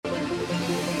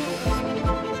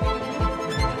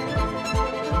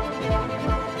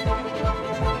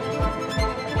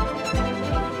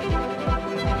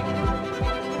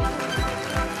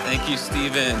you,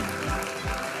 Stephen.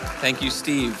 Thank you,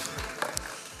 Steve.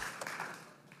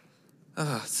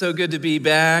 Oh, so good to be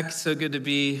back. So good to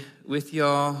be with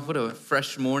y'all. What a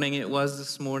fresh morning it was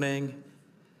this morning.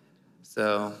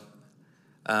 So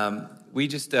we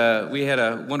had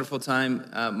a wonderful time.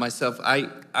 Myself,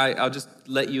 I'll just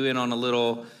let you in on a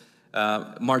little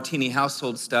Martini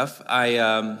household stuff.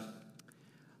 I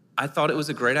thought it was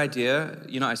a great idea.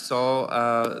 You know, I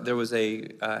saw there was a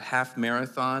half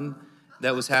marathon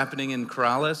that was happening in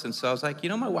Corrales, and so I was like, you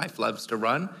know, my wife loves to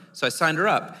run, so I signed her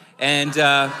up. And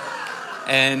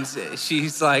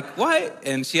she's like, what?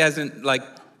 And she hasn't like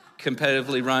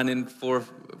competitively run in four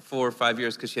or 5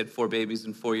 years because she had 4 babies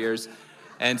in 4 years.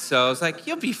 And so I was like,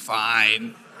 you'll be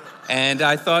fine. And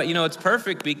I thought, you know, it's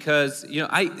perfect because, you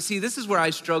know, this is where I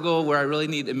struggle, where I really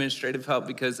need administrative help,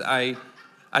 because I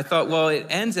thought, well, it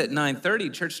ends at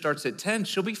 9:30, church starts at 10,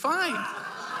 she'll be fine.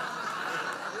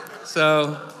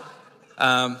 So,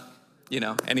 you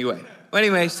know,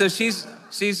 anyway, so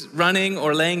she's running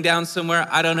or laying down somewhere,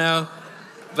 I don't know.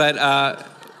 But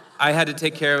I had to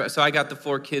take care of it. So I got the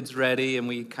 4 kids ready, and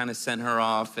we kind of sent her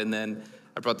off. And then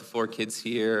I brought the 4 kids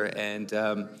here. And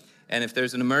if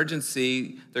there's an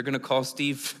emergency, they're going to call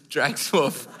Steve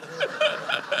Dragswolf.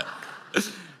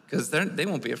 Because they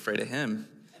won't be afraid of him.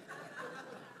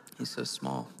 He's so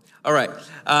small. All right.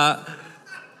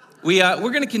 We're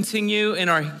going to continue in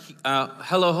our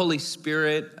Hello, Holy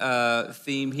Spirit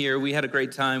theme here. We had a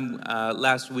great time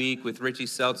last week with Richie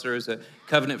Seltzer, as a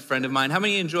covenant friend of mine. How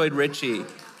many enjoyed Richie?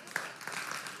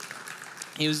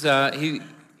 He was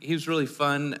really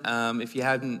fun. If you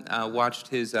hadn't watched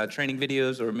his training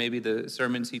videos or maybe the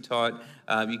sermons he taught,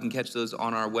 you can catch those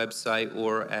on our website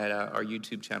or at our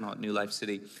YouTube channel at New Life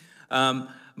City.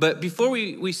 But before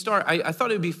we start, I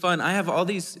thought it would be fun. I have all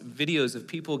these videos of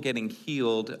people getting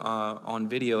healed on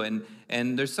video,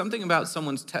 and there's something about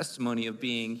someone's testimony of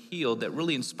being healed that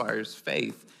really inspires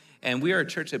faith. And we are a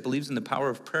church that believes in the power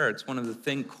of prayer. It's one of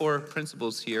the core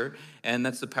principles here, and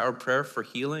that's the power of prayer for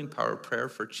healing, power of prayer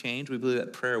for change. We believe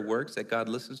that prayer works, that God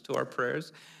listens to our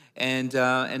prayers. And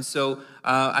so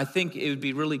I think it would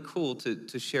be really cool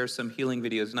to share some healing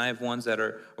videos. And I have ones that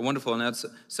are wonderful. And that's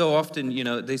so often, you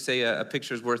know, they say a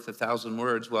picture's worth 1,000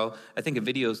 words. Well, I think a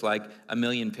video is like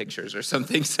 1,000,000 pictures or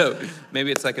something. So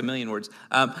maybe it's like 1,000,000 words.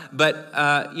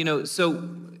 You know, so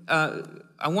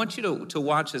I want you to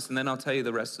watch this, and then I'll tell you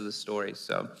the rest of the story.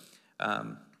 So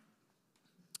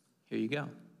here you go.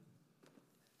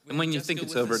 And when you think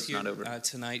it's over, it's not over.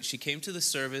 Tonight, she came to the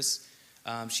service.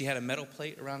 She had a metal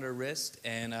plate around her wrist,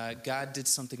 and God did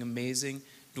something amazing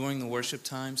during the worship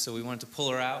time. So we wanted to pull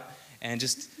her out and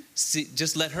just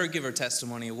let her give her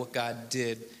testimony of what God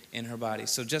did in her body.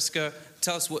 So Jessica,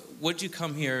 tell us, what'd you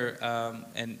come here,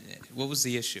 and what was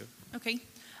the issue? Okay.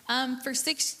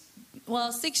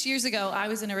 6 years ago, I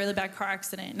was in a really bad car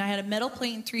accident, and I had a metal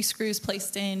plate and 3 screws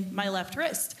placed in my left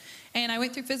wrist. And I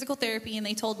went through physical therapy, and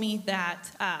they told me that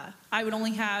I would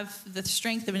only have the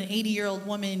strength of an 80-year-old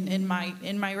woman in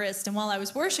my wrist. And while I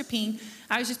was worshiping,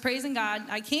 I was just praising God.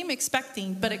 I came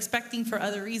expecting for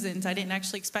other reasons. I didn't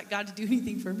actually expect God to do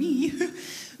anything for me,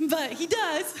 but He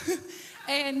does.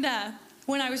 And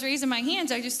when I was raising my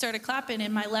hands, I just started clapping,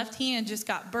 and my left hand just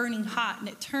got burning hot, and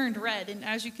it turned red. And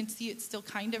as you can see, it's still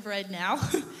kind of red now.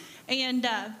 And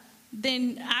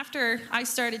then after I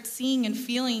started seeing and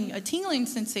feeling a tingling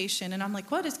sensation, and I'm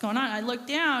like, what is going on? I looked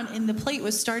down, and the plate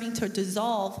was starting to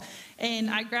dissolve, and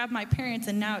I grabbed my parents,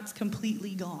 and now it's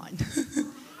completely gone.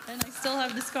 And I still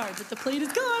have the scar, but the plate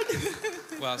is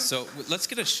gone. Wow, so let's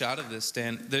get a shot of this,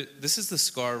 Dan. This is the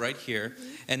scar right here,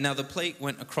 and now the plate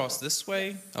went across this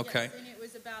way? Okay. Yes, and it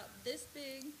was about this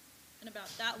big and about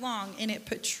that long, and it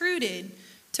protruded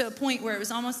to a point where it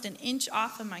was almost an inch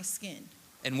off of my skin.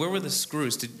 And where were the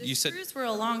screws? The screws were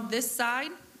along this side.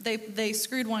 They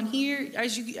screwed one here.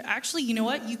 You know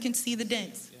what? You can see the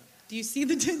dents. Yeah. Do you see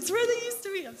the dents where they used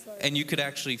to be? I'm sorry. And you could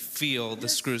actually feel the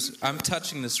screws. I'm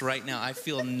touching this right now. I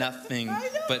feel nothing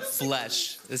but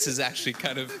flesh. This is actually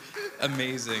kind of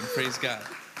amazing. Praise God.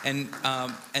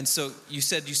 And so you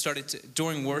said you started to,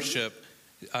 during worship,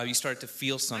 you started to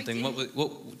feel something.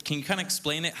 What can you kind of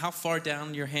explain it? How far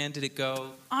down your hand did it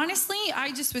go? Honestly,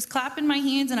 I just was clapping my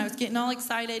hands, and I was getting all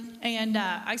excited, and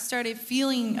I started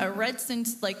feeling a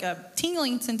like a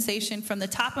tingling sensation from the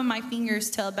top of my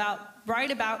fingers to right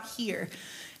about here.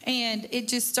 And it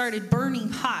just started burning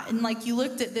hot. And like you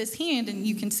looked at this hand, and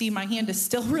you can see my hand is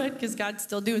still red because God's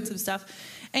still doing some stuff.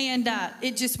 And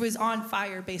it just was on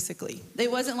fire, basically.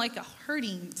 It wasn't like a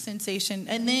hurting sensation.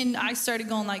 And then I started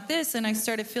going like this, and I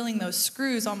started feeling those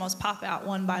screws almost pop out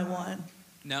one by one.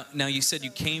 Now you said you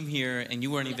came here and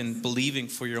you weren't even believing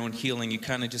for your own healing. You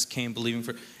kind of just came believing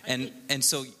for, and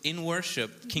so in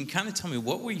worship, can you kind of tell me,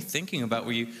 what were you thinking about?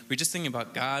 Were you just thinking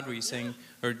about God? Were you saying,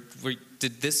 or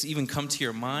did this even come to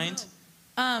your mind?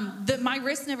 My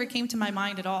wrist never came to my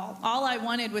mind at all. All I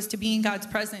wanted was to be in God's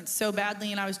presence so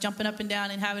badly, and I was jumping up and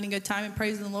down and having a good time and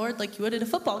praising the Lord like you would at a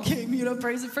football game,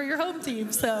 praising for your home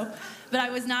team. So, but I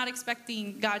was not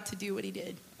expecting God to do what he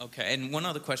did. Okay, and one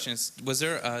other question is, was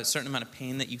there a certain amount of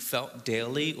pain that you felt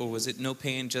daily, or was it no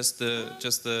pain, just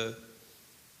the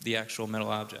actual metal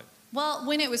object? Well,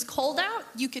 when it was cold out,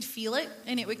 you could feel it,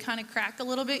 and it would kind of crack a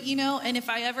little bit, And if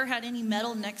I ever had any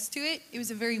metal next to it, it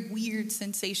was a very weird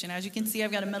sensation. As you can see,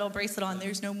 I've got a metal bracelet on.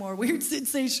 There's no more weird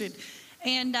sensation.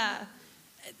 And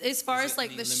as far as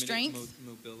like the strength,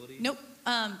 mobility? Nope.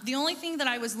 The only thing that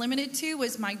I was limited to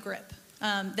was my grip.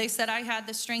 They said I had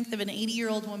the strength of an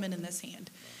 80-year-old woman in this hand.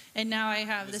 And now I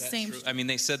have the same. True? I mean,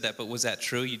 they said that, but was that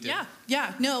true? You did?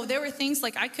 Yeah. No, there were things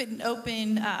like I couldn't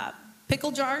open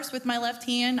pickle jars with my left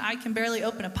hand. I can barely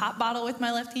open a pop bottle with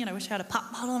my left hand. I wish I had a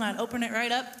pop bottle and I'd open it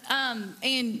right up.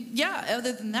 And yeah,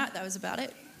 other than that, that was about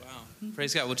it. Wow.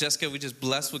 Praise God. Well, Jessica, we just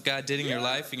bless what God did in your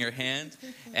life, in your hand.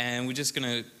 And we're just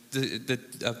going to,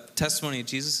 the testimony of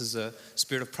Jesus is a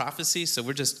spirit of prophecy. So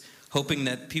we're just hoping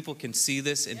that people can see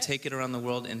this and take it around the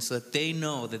world, and so that they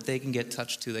know that they can get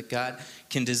touched too, that God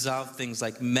can dissolve things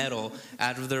like metal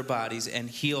out of their bodies and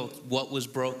heal what was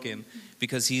broken,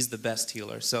 because he's the best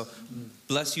healer. So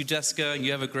bless you, Jessica.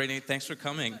 You have a great night. Thanks for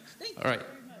coming. Thank you. All right.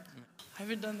 I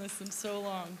haven't done this in so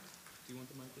long. Do you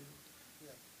want the mic?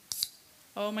 Yeah.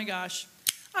 Oh my gosh.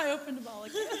 I opened a ball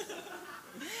again. I'm going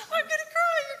to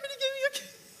cry. You're going to give me a...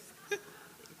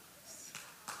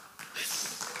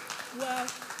 Wow.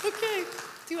 Okay.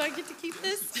 Do I get to keep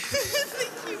this?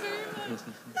 Thank you very much.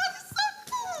 That is so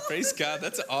cool. Praise God.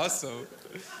 That's awesome.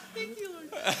 Thank you,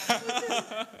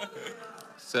 Lord.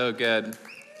 So good.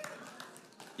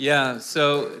 Yeah,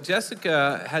 so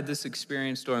Jessica had this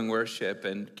experience during worship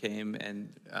and came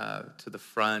to the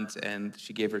front, and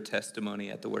she gave her testimony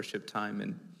at the worship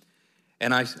time.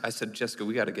 And I said, Jessica,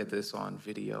 we got to get this on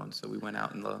video. And so we went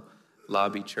out in the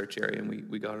lobby church area, and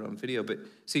we got it on video. But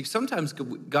see, sometimes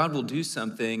God will do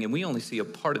something, and we only see a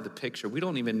part of the picture. We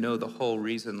don't even know the whole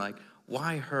reason, like,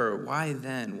 why her? Why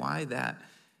then? Why that?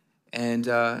 And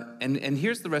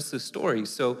here's the rest of the story.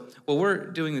 So while we're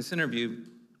doing this interview,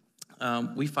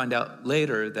 we find out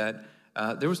later that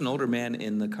there was an older man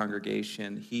in the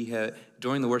congregation. He had,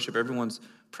 during the worship, everyone's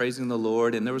praising the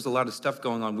Lord, and there was a lot of stuff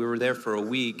going on. We were there for a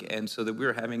week, and so that we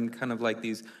were having kind of like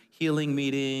these healing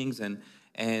meetings, and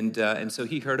so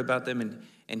he heard about them,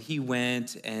 and he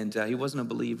went, and he wasn't a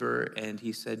believer, and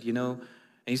he said, and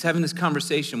he's having this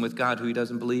conversation with God who he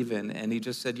doesn't believe in, and he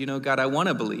just said, God, I want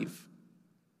to believe,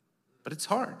 but it's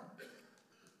hard.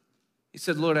 He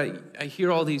said, Lord, I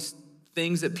hear all these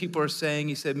things that people are saying.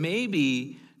 He said,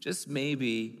 maybe, just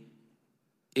maybe,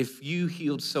 if you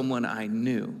healed someone I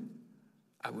knew,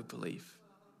 I would believe.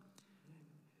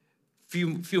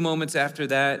 Few moments after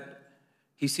that,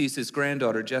 he sees his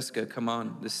granddaughter, Jessica, come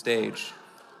on the stage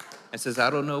and says,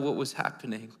 I don't know what was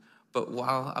happening, but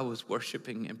while I was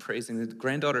worshiping and praising, the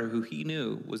granddaughter who he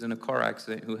knew was in a car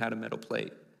accident, who had a metal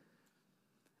plate.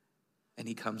 And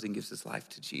he comes and gives his life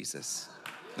to Jesus.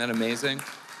 Isn't that amazing?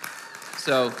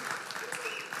 So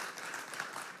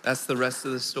that's the rest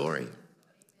of the story.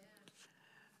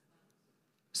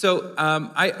 So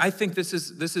I think this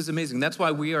is amazing. That's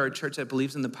why we are a church that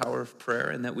believes in the power of prayer,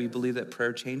 and that we believe that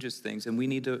prayer changes things. And we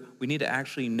need to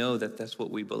actually know that that's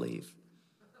what we believe,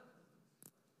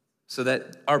 so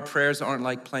that our prayers aren't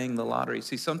like playing the lottery.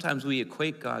 See, sometimes we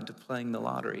equate God to playing the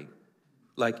lottery.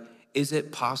 Like, is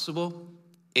it possible?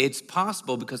 It's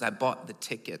possible because I bought the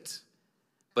ticket,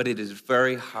 but it is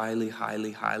very highly,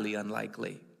 highly, highly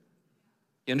unlikely.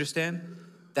 You understand?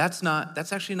 That's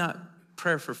actually not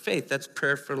prayer for faith. That's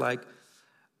prayer for, like,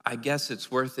 I guess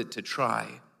it's worth it to try,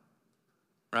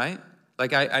 right?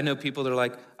 Like, I know people that are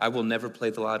like, I will never play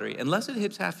the lottery. Unless it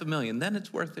hits $500,000, then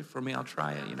it's worth it for me. I'll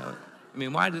try it, I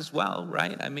mean, why as well,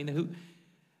 right? I mean, who?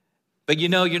 But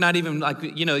you're not even like,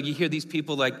 you hear these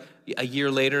people like a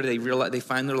year later, they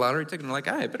find their lottery ticket and they're like,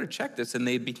 I better check this. And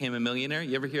they became a millionaire.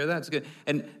 You ever hear that? It's good.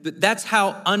 And that's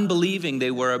how unbelieving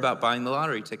they were about buying the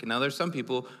lottery ticket. Now, there's some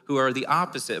people who are the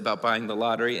opposite about buying the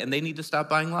lottery, and they need to stop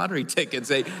buying lottery tickets.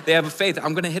 They have a faith.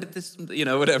 I'm going to hit this,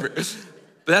 whatever. But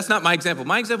that's not my example.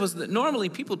 My example is that normally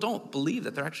people don't believe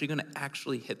that they're actually going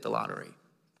to hit the lottery.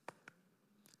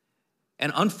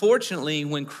 And unfortunately,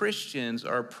 when Christians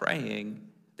are praying,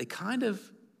 they kind of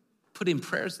put in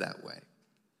prayers that way.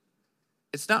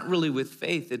 It's not really with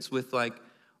faith. It's with like,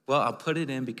 well, I'll put it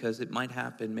in because it might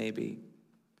happen maybe.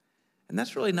 And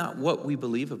that's really not what we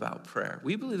believe about prayer.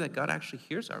 We believe that God actually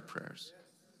hears our prayers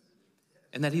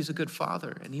and that he's a good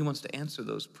father and he wants to answer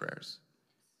those prayers.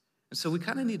 And so we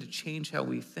kind of need to change how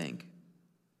we think,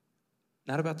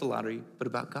 not about the lottery, but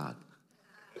about God.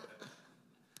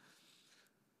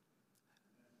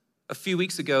 A few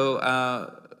weeks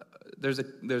ago, there's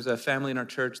a family in our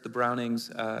church, the Brownings,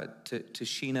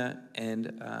 Tashina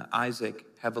and Isaac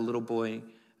have a little boy.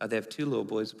 They have two little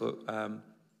boys, but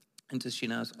and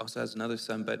Tashina also has another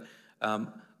son. But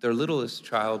their littlest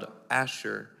child,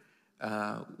 Asher,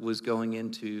 was going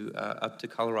up to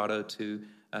Colorado to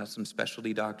some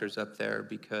specialty doctors up there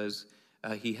because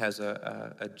he has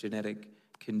a genetic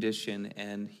condition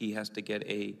and he has to get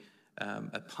a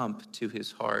pump to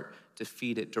his heart to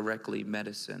feed it directly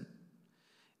medicine.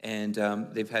 And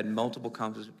he's had multiple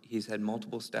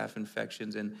staph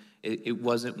infections, and it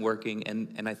wasn't working.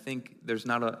 And I think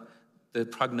the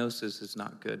prognosis is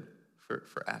not good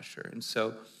for Asher. And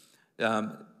so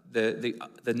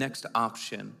the next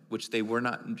option, which they were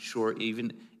not sure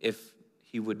even if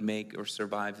he would make or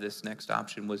survive, this next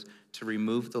option was to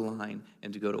remove the line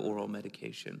and to go to oral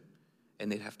medication.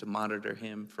 And they'd have to monitor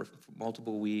him for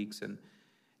multiple weeks.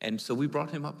 And so we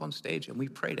brought him up on stage and we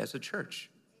prayed as a church.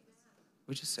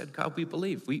 We just said, God, we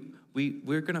believe.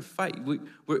 We're going to fight.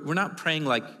 We're not praying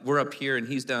like we're up here and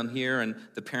he's down here and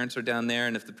the parents are down there,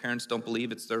 and if the parents don't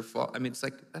believe, it's their fault. I mean, it's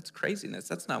like, that's craziness.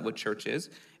 That's not what church is.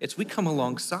 It's we come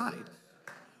alongside.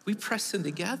 We press in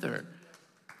together.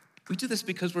 We do this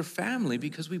because we're family,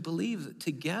 because we believe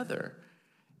together.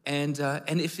 And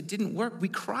if it didn't work, we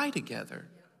cry together.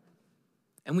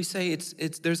 And we say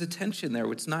there's a tension there.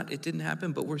 It didn't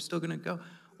happen, but we're still going to go.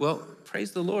 Well,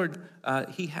 praise the Lord,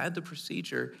 he had the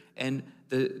procedure, and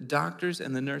the doctors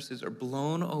and the nurses are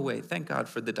blown away. Thank God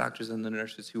for the doctors and the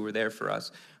nurses who were there for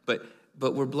us. But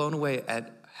we're blown away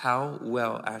at how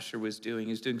well Asher was doing.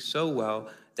 He was doing so well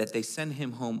that they sent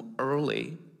him home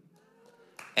early,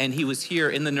 and he was here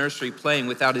in the nursery playing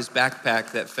without his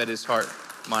backpack that fed his heart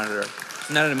monitor.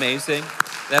 Isn't that amazing?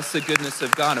 That's the goodness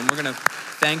of God, and we're going to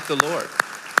thank the Lord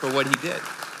for what he did.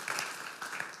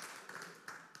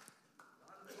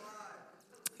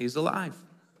 He's alive,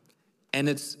 and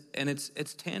it's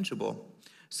tangible.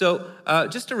 So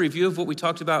just a review of what we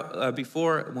talked about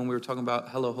before when we were talking about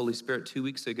Hello, Holy Spirit 2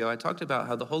 weeks ago. I talked about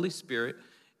how the Holy Spirit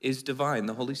is divine.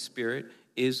 The Holy Spirit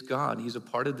is God. He's a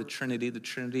part of the Trinity. The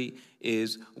Trinity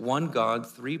is one God,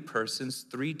 three persons,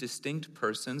 three distinct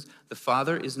persons. The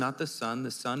Father is not the Son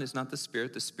is not the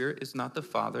Spirit is not the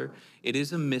Father. It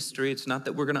is a mystery. It's not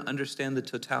that we're going to understand the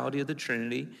totality of the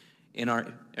Trinity. In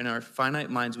our finite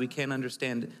minds, we can't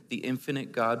understand the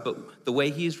infinite God, but the way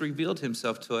he's revealed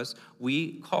himself to us,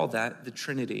 we call that the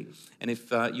Trinity. And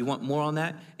if you want more on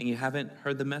that and you haven't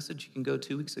heard the message, you can go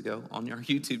 2 weeks ago on our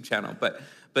YouTube channel.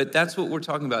 But that's what we're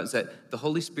talking about, is that the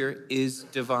Holy Spirit is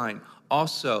divine.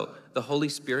 Also, the Holy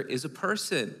Spirit is a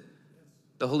person.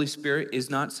 The Holy Spirit is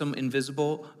not some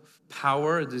invisible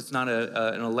power. It's not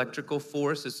an electrical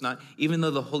force. It's not, even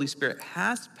though the Holy Spirit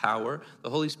has power, the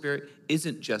Holy Spirit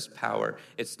isn't just power.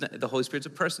 The Holy Spirit's a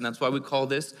person. That's why we call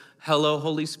this Hello,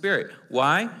 Holy Spirit.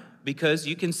 Why? Because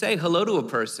you can say hello to a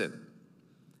person,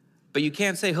 but you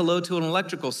can't say hello to an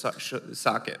electrical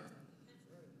socket.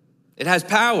 It has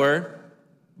power,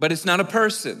 but it's not a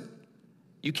person.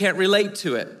 You can't relate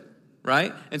to it.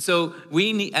 Right? And so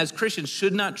we, as Christians,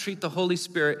 should not treat the Holy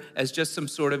Spirit as just some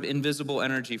sort of invisible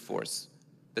energy force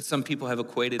that some people have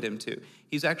equated him to.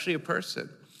 He's actually a person.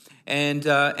 And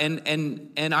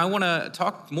I want to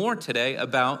talk more today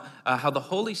about how the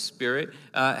Holy Spirit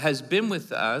has been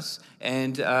with us,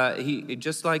 and he,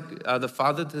 just like the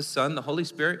Father, the Son, the Holy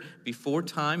Spirit, before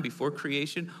time, before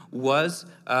creation,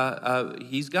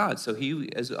 he's God. So he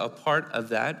is a part of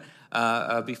that.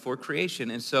 Before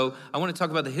creation. And so I want to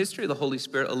talk about the history of the Holy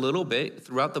Spirit a little bit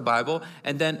throughout the Bible,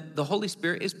 and then the Holy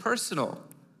Spirit is personal.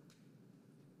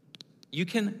 You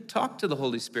can talk to the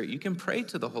Holy Spirit. You can pray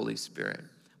to the Holy Spirit.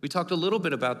 We talked a little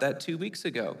bit about that 2 weeks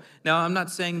ago. Now, I'm not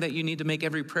saying that you need to make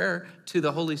every prayer to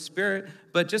the Holy Spirit,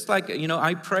 but just like,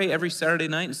 I pray every Saturday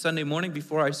night and Sunday morning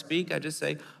before I speak, I just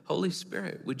say, Holy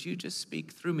Spirit, would you just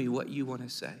speak through me what you want to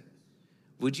say?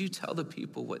 Would you tell the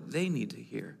people what they need to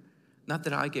hear? Not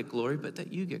that I get glory, but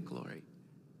that you get glory,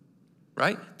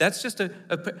 right? That's just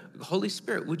Holy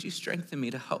Spirit, would you strengthen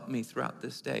me to help me throughout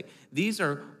this day? These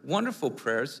are wonderful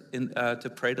prayers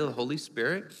to pray to the Holy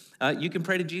Spirit. You can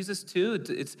pray to Jesus too.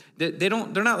 They're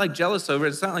not like jealous over it.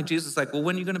 It's not like Jesus is like, well,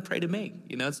 when are you going to pray to me?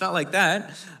 It's not like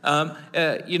that.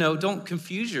 Don't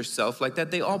confuse yourself like that.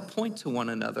 They all point to one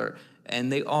another,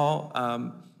 and they all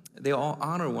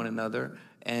honor one another.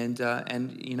 And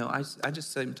I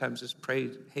just sometimes just pray,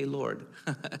 hey, Lord.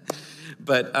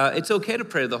 But it's okay to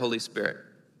pray to the Holy Spirit.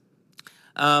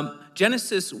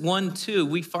 Genesis 1:2,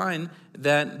 we find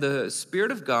that the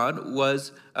Spirit of God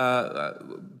was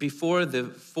before the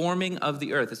forming of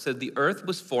the earth. It said the earth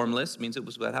was formless, means it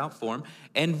was without form,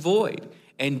 and void,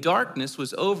 and darkness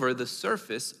was over the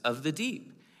surface of the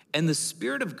deep. And the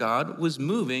Spirit of God was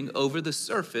moving over the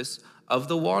surface of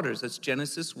the waters. That's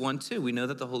Genesis 1:2. We know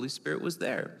that the Holy Spirit was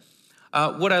there.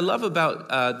 What I love about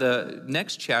the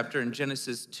next chapter in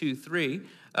Genesis 2:3,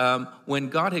 when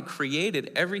God had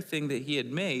created everything that he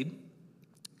had made,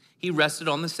 he rested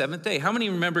on the seventh day. How many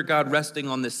remember God resting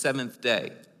on the seventh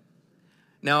day?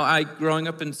 Now, growing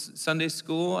up in Sunday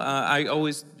school, I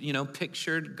always,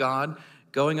 pictured God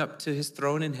going up to his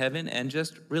throne in heaven and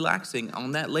just relaxing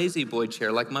on that lazy boy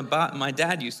chair like my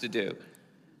dad used to do.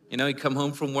 He'd come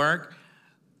home from work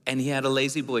and he had a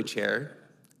lazy boy chair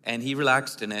and he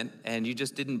relaxed in it and you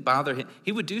just didn't bother him.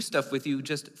 He would do stuff with you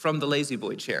just from the lazy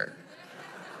boy chair.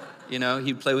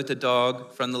 He'd play with the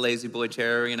dog from the lazy boy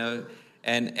chair,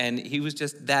 and he was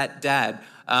just that dad.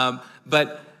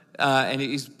 And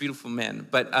he's a beautiful man.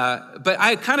 But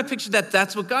I kind of pictured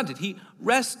that's what God did. He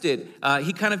rested.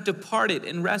 He kind of departed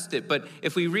and rested. But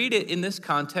if we read it in this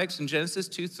context, in Genesis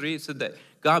 2:3, it said that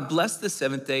God blessed the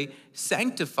seventh day,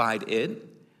 sanctified it,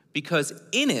 because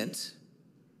in it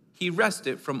he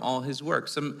rested from all his work.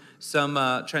 Some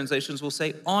translations will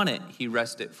say, on it he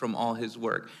rested from all his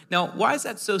work. Now, why is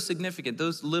that so significant?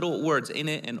 Those little words, in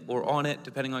it or on it,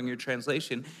 depending on your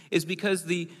translation, is because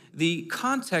the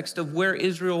context of where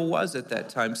Israel was at that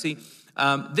time. See,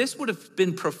 this would have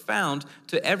been profound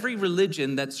to every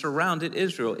religion that surrounded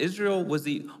Israel. Israel was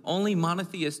the only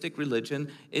monotheistic religion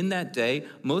in that day.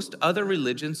 Most other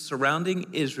religions surrounding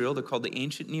Israel, they're called the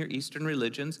ancient Near Eastern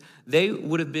religions, they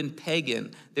would have been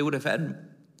pagan. They would have had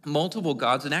multiple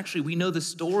gods, and actually we know the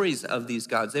stories of these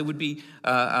gods. They would be,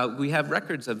 we have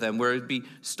records of them where it would be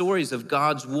stories of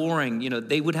gods warring.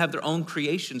 They would have their own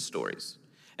creation stories.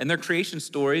 And their creation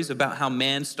stories about how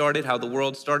man started, how the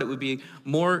world started, would be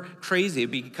more crazy.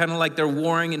 It'd be kind of like they're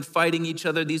warring and fighting each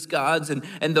other, these gods, and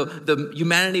the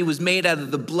humanity was made out of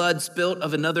the blood spilt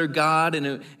of another god,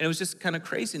 and it was just kind of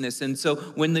craziness. And so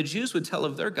when the Jews would tell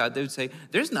of their God, they would say,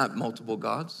 there's not multiple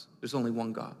gods, there's only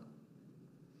one God.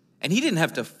 And he didn't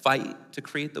have to fight to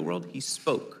create the world, he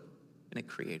spoke, and it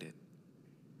created.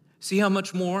 See how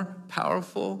much more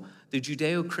powerful the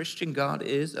Judeo-Christian God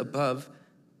is above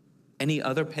any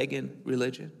other pagan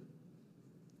religion?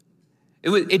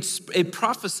 It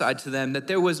prophesied to them that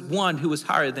there was one who was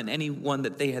higher than any one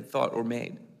that they had thought or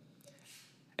made.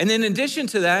 And then in addition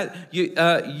to that,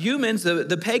 humans,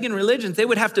 the pagan religions, they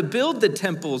would have to build the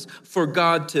temples for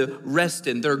God to rest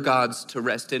in, their gods to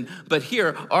rest in. But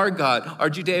here, our God, our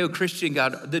Judeo-Christian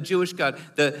God, the Jewish God,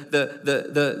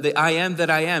 the I am that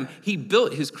I am, he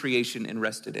built his creation and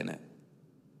rested in it.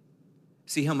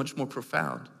 See how much more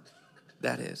profound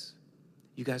that is.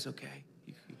 You guys okay?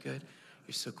 You good?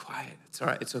 You're so quiet. It's all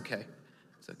right. It's okay.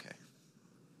 It's okay.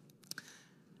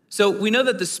 So we know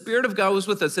that the Spirit of God was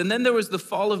with us. And then there was the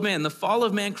fall of man. The fall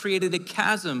of man created a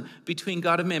chasm between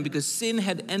God and man because sin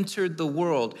had entered the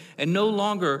world. And no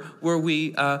longer were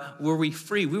we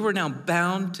free. We were now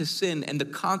bound to sin and the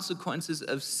consequences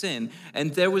of sin.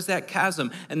 And there was that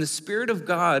chasm. And the Spirit of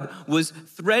God was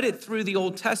threaded through the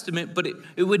Old Testament, but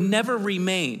it would never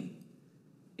remain.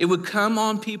 It would come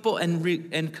on people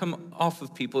and come off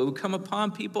of people. It would come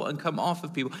upon people and come off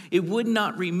of people. It would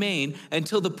not remain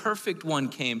until the perfect one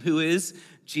came, who is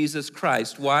Jesus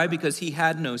Christ. Why? Because he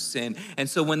had no sin. And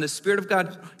so when the Spirit of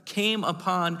God came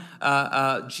upon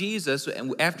Jesus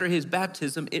after his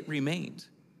baptism, it remained.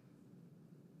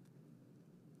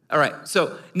 All right,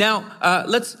 so now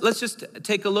let's just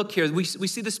take a look here. We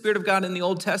see the Spirit of God in the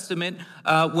Old Testament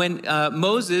when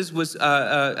Moses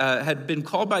had been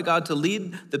called by God to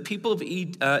lead the people of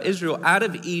Israel out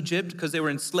of Egypt because they were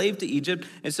enslaved to Egypt,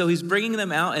 and so he's bringing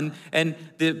them out. And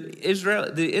the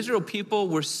Israel people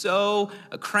were so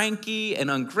cranky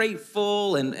and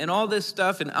ungrateful and all this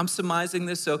stuff. And I'm surmising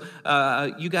this, so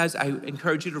you guys, I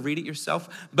encourage you to read it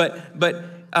yourself. But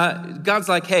God's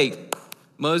like, hey,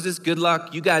 Moses, good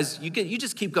luck. You guys, you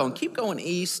just keep going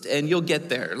east and you'll get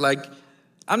there. Like,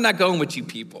 I'm not going with you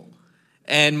people.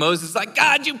 And Moses is like,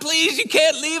 God, you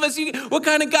can't leave us. What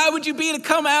kind of God would you be to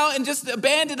come out and just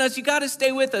abandon us? You got to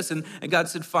stay with us. And God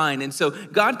said, fine. And so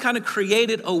God kind of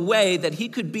created a way that he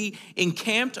could be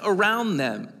encamped around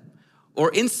them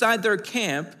or inside their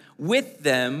camp with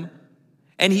them.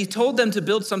 And he told them to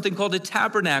build something called a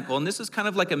tabernacle. And this is kind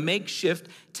of like a makeshift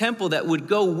temple that would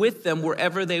go with them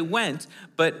wherever they went.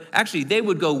 But actually, they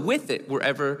would go with it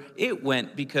wherever it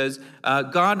went, because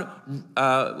God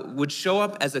would show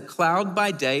up as a cloud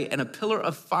by day and a pillar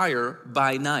of fire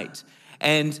by night.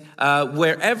 And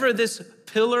wherever this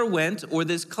pillar went or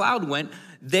this cloud went,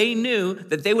 they knew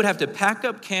that they would have to pack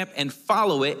up camp and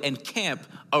follow it and camp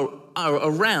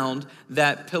around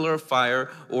that pillar of fire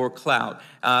or cloud.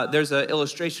 There's an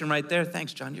illustration right there.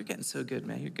 Thanks, John. You're getting so good,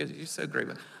 man. You're good. You're so great.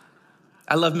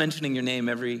 I love mentioning your name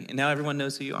and now everyone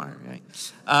knows who you are,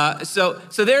 right? So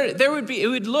there would be, it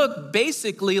would look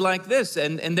basically like this.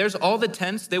 And there's all the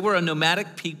tents. They were a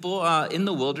nomadic people in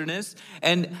the wilderness.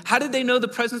 And how did they know the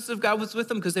presence of God was with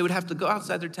them? Because they would have to go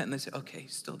outside their tent and they say, okay,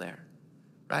 he's still there,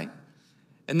 right?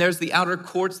 And there's the outer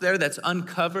courts there that's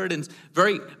uncovered and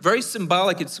very, very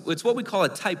symbolic. It's what we call a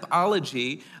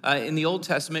typology in the Old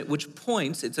Testament, which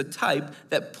points, it's a type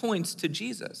that points to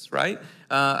Jesus, right?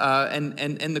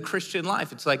 And the Christian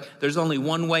life. It's like there's only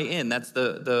one way in. That's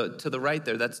the to the right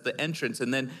there. That's the entrance.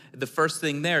 And then the first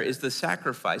thing there is the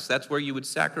sacrifice. That's where you would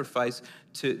sacrifice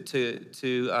to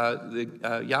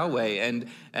Yahweh and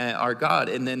our God.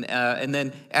 And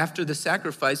then after the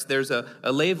sacrifice, there's a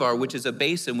laver, which is a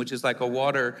basin, which is like a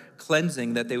water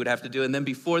cleansing that they would have to do. And then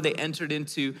before they entered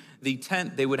into the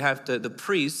tent, they would have to, the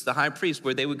priests, the high priest,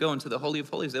 where they would go into the Holy of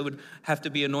Holies, they would have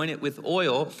to be anointed with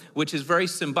oil, which is very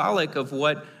symbolic of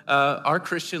what our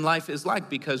Christian life is like,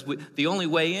 because the only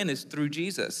way in is through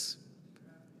Jesus,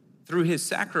 through his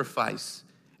sacrifice.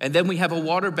 And then we have a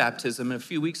water baptism. And a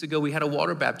few weeks ago, we had a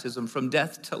water baptism from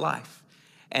death to life.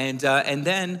 And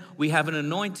then we have an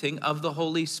anointing of the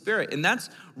Holy Spirit. And that's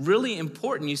really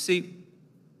important. You see,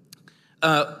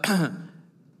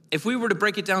 if we were to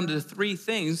break it down to three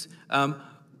things,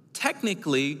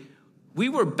 technically, we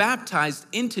were baptized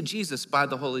into Jesus by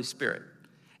the Holy Spirit.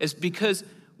 It's because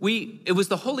it was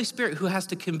the Holy Spirit who has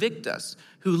to convict us,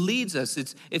 who leads us.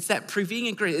 It's that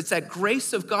prevenient grace. It's that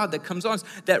grace of God that comes on us,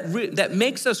 that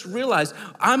makes us realize,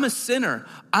 I'm a sinner.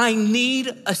 I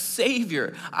need a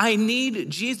Savior. I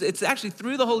need Jesus. It's actually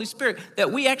through the Holy Spirit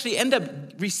that we actually end up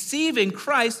receiving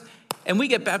Christ, and we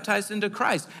get baptized into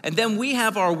Christ. And then we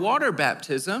have our water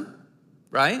baptism,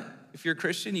 right? If you're a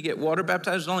Christian, you get water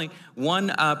baptized. There's only one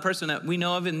person that we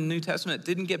know of in the New Testament that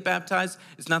didn't get baptized.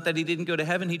 It's not that he didn't go to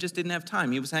heaven. He just didn't have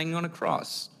time. He was hanging on a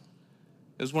cross.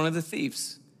 It was one of the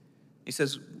thieves. He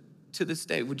says, to this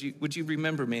day, would you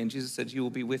remember me? And Jesus said, you will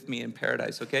be with me in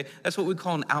paradise, okay? That's what we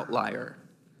call an outlier.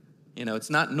 You know, it's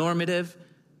not normative,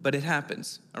 but it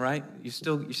happens, all right? You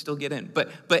still get in.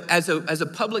 But as a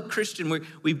public Christian,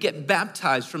 we get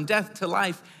baptized from death to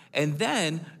life, and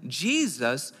then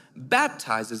Jesus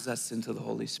baptizes us into the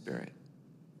Holy Spirit.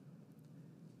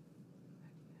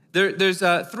 There's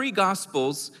three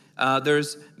Gospels.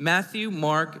 There's Matthew,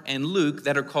 Mark, and Luke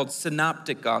that are called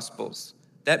synoptic Gospels.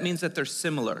 That means that they're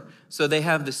similar. So they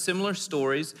have the similar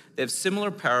stories. They have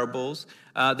similar parables.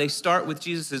 They start with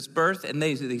Jesus' birth, and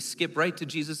they skip right to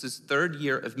Jesus' third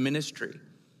year of ministry.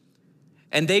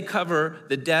 And they cover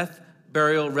the death,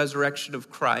 burial, resurrection of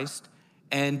Christ.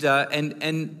 And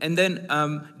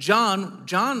then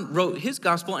John wrote his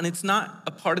gospel, and it's not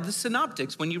a part of the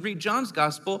synoptics. When you read John's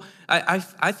gospel,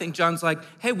 I think John's like,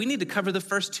 hey, we need to cover the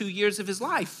first 2 years of his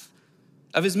life,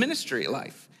 of his ministry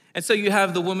life. And so you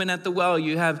have the woman at the well.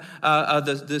 You have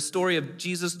the story of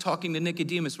Jesus talking to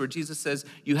Nicodemus, where Jesus says,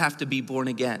 you have to be born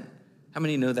again. How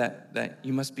many know that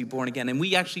you must be born again? And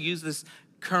we actually use this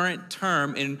current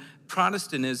term in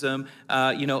Protestantism,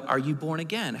 are you born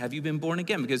again? Have you been born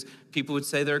again? Because people would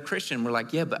say they're a Christian. We're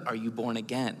like, yeah, but are you born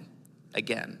again?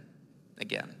 Again.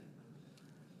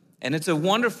 And it's a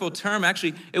wonderful term.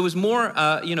 Actually, it was more,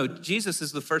 Jesus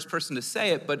is the first person to say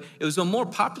it, but it was a more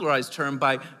popularized term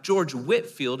by George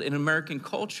Whitefield in American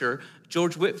culture.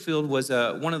 George Whitefield was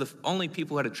one of the only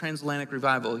people who had a transatlantic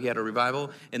revival. He had a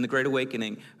revival in the Great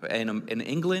Awakening in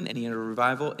England, and he had a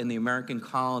revival in the American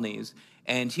colonies.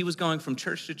 And he was going from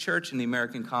church to church in the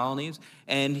American colonies,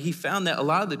 and he found that a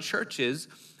lot of the churches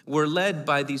were led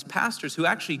by these pastors who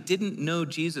actually didn't know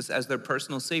Jesus as their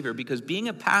personal Savior, because being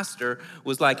a pastor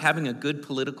was like having a good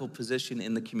political position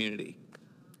in the community.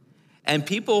 And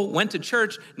people went to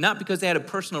church not because they had a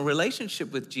personal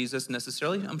relationship with Jesus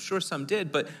necessarily. I'm sure some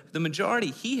did, but the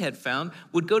majority he had found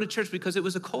would go to church because it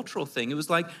was a cultural thing. It was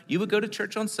like you would go to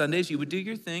church on Sundays, you would do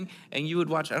your thing, and you would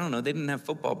watch, I don't know, they didn't have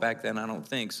football back then, I don't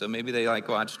think, so maybe they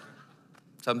watched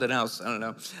something else, I don't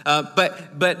know.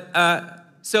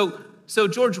 So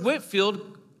George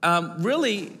Whitefield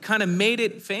really kind of made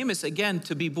it famous again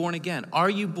to be born again. Are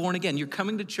you born again? You're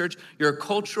coming to church. You're a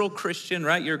cultural Christian,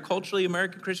 right? You're a culturally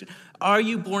American Christian. Are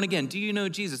you born again? Do you know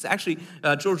Jesus? Actually,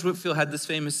 George Whitefield had this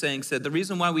famous saying, said, the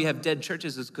reason why we have dead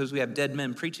churches is because we have dead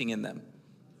men preaching in them.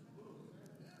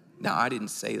 No, I didn't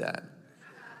say that.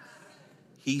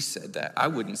 He said that. I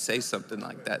wouldn't say something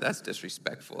like that. That's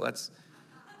disrespectful.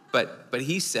 But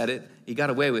he said it. He got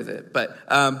away with it. But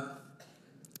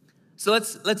so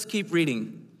let's keep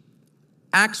reading.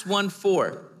 Acts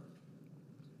 1:4. It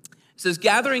says,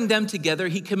 gathering them together,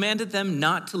 he commanded them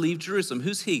not to leave Jerusalem.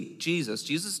 Who's he? Jesus.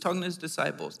 Jesus is talking to his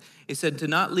disciples. He said to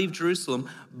not leave Jerusalem,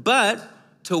 but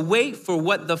to wait for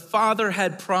what the Father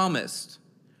had promised,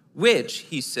 which,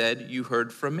 he said, you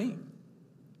heard from me.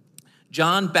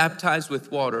 John baptized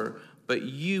with water, but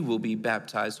you will be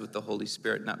baptized with the Holy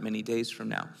Spirit not many days from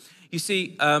now. You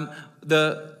see,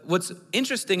 what's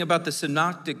interesting about the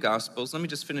synoptic gospels, let me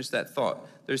just finish that thought.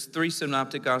 There's 3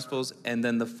 synoptic gospels, and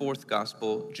then the 4th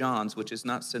gospel, John's, which is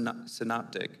not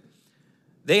synoptic.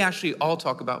 They actually all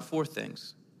talk about 4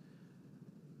 things: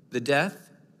 the death,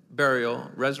 burial,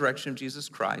 resurrection of Jesus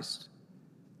Christ,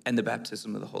 and the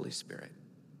baptism of the Holy Spirit.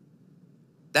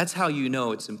 That's how you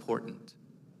know it's important.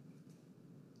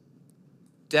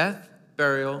 Death,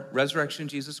 burial, resurrection of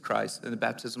Jesus Christ, and the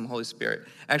baptism of the Holy Spirit.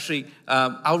 Actually,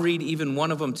 I'll read even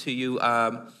one of them to you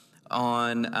on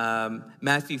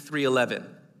Matthew 3:11.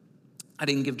 I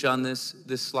didn't give John this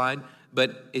slide,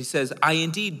 but it says, I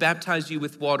indeed baptize you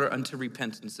with water unto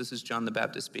repentance. This is John the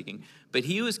Baptist speaking. But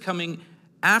he who is coming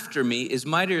after me is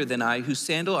mightier than I, whose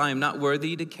sandal I am not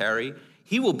worthy to carry.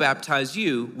 He will baptize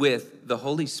you with the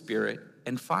Holy Spirit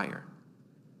and fire.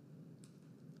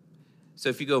 So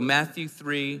if you go Matthew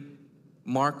 3,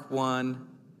 Mark 1,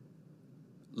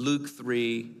 Luke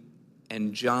 3,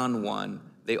 and John 1,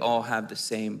 they all have the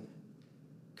same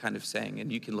kind of saying.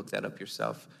 And you can look that up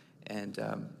yourself. And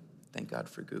thank God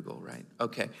for Google, right?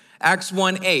 Okay. Acts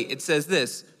 1:8, it says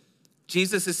this.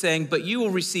 Jesus is saying, but you will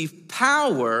receive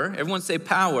power. Everyone say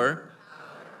power.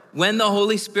 When the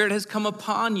Holy Spirit has come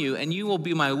upon you, and you will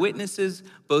be my witnesses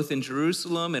both in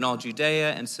Jerusalem and all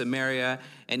Judea and Samaria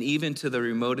and even to the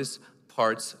remotest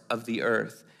parts of the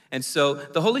earth. And so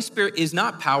the Holy Spirit is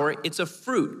not power, it's a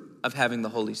fruit of having the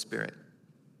Holy Spirit.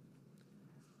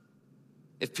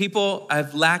 If people are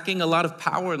lacking a lot of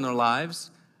power in their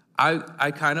lives, I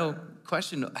kind of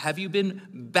question, have you been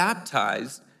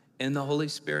baptized in the Holy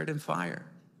Spirit and fire?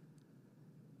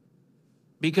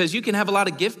 Because you can have a lot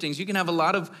of giftings, you can have a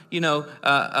lot of,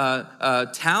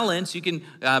 talents, you can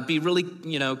be really,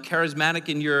 charismatic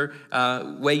in your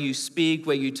way you speak,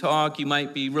 way you talk, you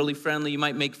might be really friendly, you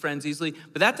might make friends easily,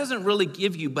 but that doesn't really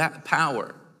give you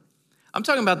power. I'm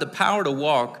talking about the power to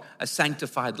walk a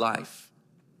sanctified life.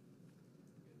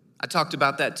 I talked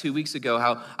about that 2 weeks ago,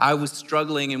 how I was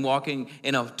struggling and walking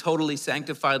in a totally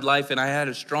sanctified life, and I had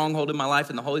a stronghold in my life,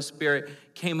 and the Holy Spirit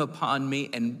came upon me,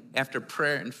 and after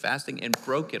prayer and fasting, and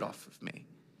broke it off of me.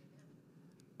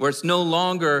 Where it's no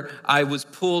longer I was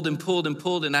pulled and pulled and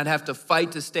pulled, and I'd have to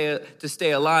fight to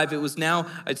stay alive. It's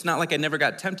not like I never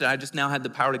got tempted. I just now had the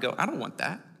power to go, I don't want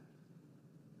that.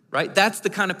 Right? That's the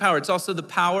kind of power. It's also the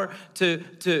power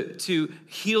to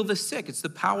heal the sick. It's the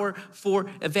power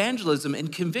for evangelism and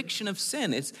conviction of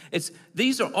sin.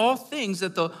 These are all things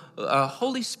that the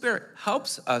Holy Spirit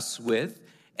helps us with,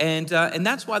 and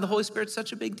that's why the Holy Spirit's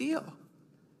such a big deal.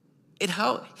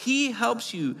 He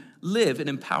helps you live an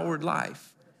empowered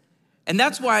life. And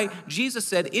that's why Jesus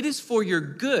said, it is for your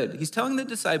good. He's telling the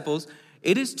disciples,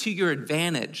 it is to your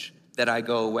advantage that I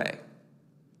go away.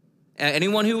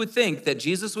 Anyone who would think that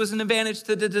Jesus was an advantage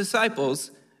to the disciples,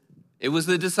 it was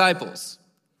the disciples.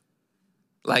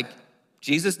 Like,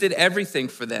 Jesus did everything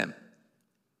for them.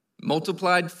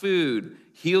 Multiplied food,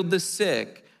 healed the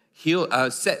sick,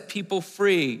 set people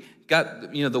free,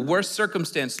 got the worst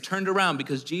circumstance turned around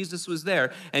because Jesus was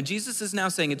there. And Jesus is now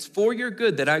saying, it's for your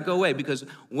good that I go away, because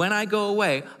when I go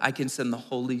away, I can send the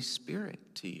Holy Spirit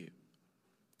to you.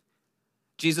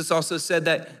 Jesus also said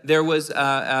that there was,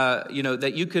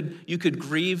 that you could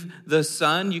grieve the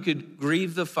Son, you could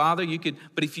grieve the Father,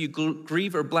 but if you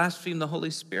grieve or blaspheme the Holy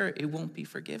Spirit, it won't be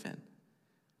forgiven.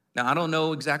 Now, I don't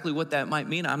know exactly what that might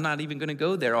mean. I'm not even going to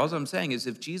go there. All I'm saying is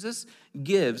if Jesus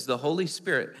gives the Holy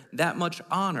Spirit that much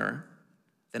honor,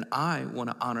 then I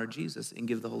want to honor Jesus and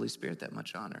give the Holy Spirit that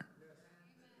much honor.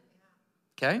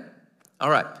 Okay? All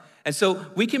right. And so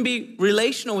we can be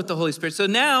relational with the Holy Spirit. So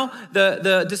now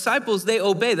the disciples, they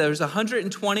obey. There's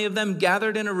 120 of them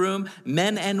gathered in a room,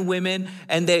 men and women,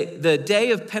 and the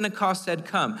day of Pentecost had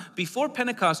come. Before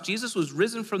Pentecost, Jesus was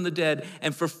risen from the dead,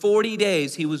 and for 40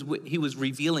 days he was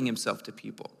revealing himself to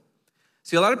people.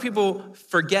 See, a lot of people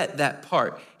forget that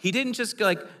part. He didn't just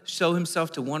show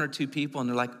himself to one or two people and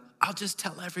they're like, I'll just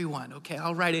tell everyone, okay,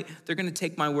 I'll write it. They're going to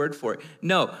take my word for it.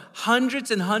 No,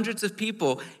 hundreds and hundreds of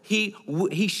people he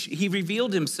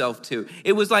revealed himself to.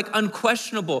 It was like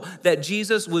unquestionable that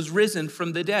Jesus was risen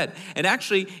from the dead. And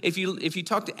actually, if you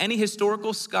talk to any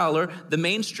historical scholar, the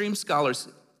mainstream scholars,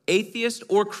 atheist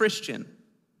or Christian,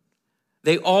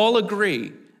 they all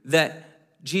agree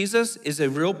that Jesus is a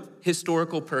real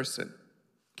historical person,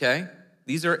 okay?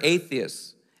 These are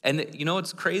atheists. And you know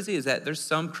what's crazy is that there's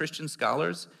some Christian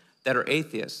scholars that are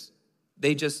atheists.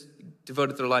 They just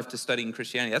devoted their life to studying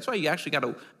Christianity. That's why you actually got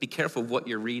to be careful of what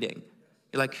you're reading.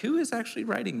 You're like, who is actually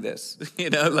writing this?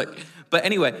 But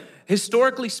anyway,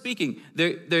 historically speaking,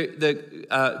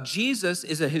 Jesus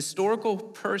is a historical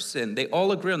person. They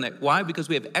all agree on that. Why? Because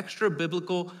we have extra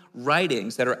biblical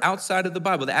writings that are outside of the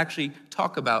Bible that actually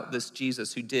talk about this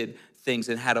Jesus who did things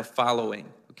and had a following,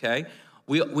 okay?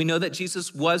 We know that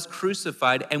Jesus was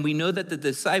crucified, and we know that the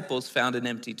disciples found an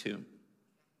empty tomb.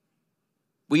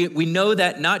 We know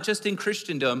that not just in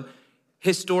Christendom,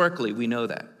 historically, we know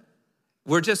that.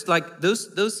 We're just like,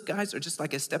 those guys are just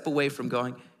like a step away from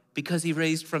going, because he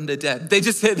raised from the dead. They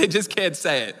just can't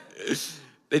say it.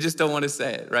 They just don't want to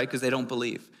say it, right? Because they don't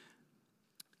believe.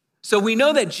 So we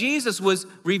know that Jesus was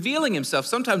revealing himself,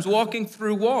 sometimes walking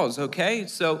through walls, okay?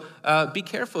 So be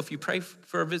careful if you pray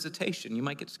for a visitation. You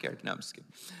might get scared. No, I'm just kidding.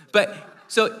 But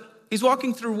so he's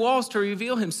walking through walls to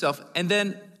reveal himself. And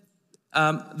then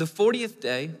the 40th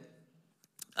day,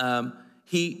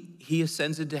 he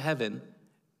ascends into heaven,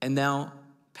 and now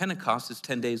Pentecost is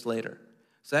 10 days later.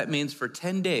 So that means for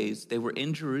 10 days, they were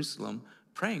in Jerusalem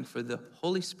praying for the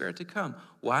Holy Spirit to come.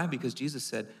 Why? Because Jesus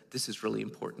said, this is really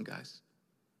important, guys.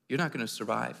 You're not going to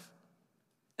survive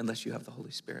unless you have the Holy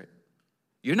Spirit.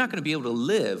 You're not going to be able to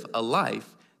live a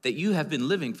life that you have been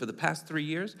living for the past 3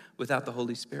 years without the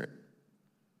Holy Spirit.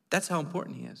 That's how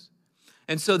important he is.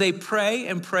 And so they pray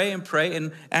and pray and pray.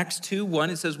 In Acts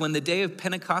 2:1, it says, when the day of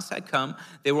Pentecost had come,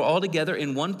 they were all together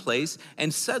in one place,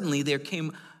 and suddenly there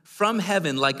came from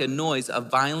heaven like a noise, a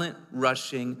violent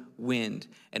rushing wind,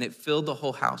 and it filled the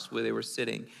whole house where they were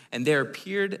sitting. And there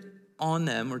appeared on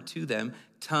them, or to them,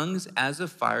 tongues as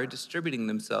of fire distributing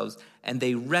themselves, and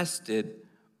they rested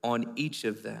on each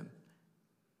of them.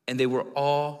 And they were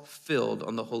all filled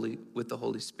with the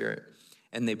Holy Spirit.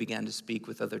 And they began to speak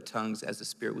with other tongues as the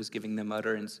Spirit was giving them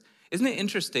utterance. Isn't it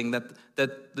interesting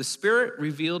that the Spirit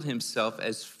revealed himself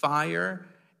as fire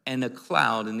and a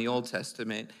cloud in the Old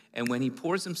Testament, and when he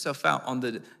pours himself out on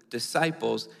the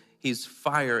disciples, he's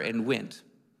fire and wind.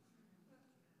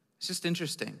 It's just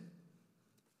interesting.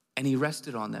 And he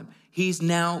rested on them. He's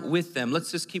now with them. Let's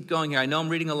just keep going here. I know I'm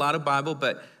reading a lot of Bible,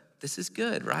 but this is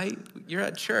good, right? You're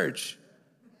at church.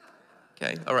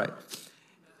 Okay, all right.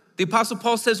 The Apostle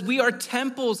Paul says we are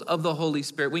temples of the Holy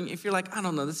Spirit. If you're like, I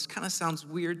don't know, this kind of sounds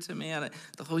weird to me.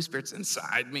 The Holy Spirit's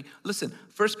inside me. Listen,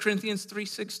 1 Corinthians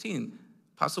 3:16,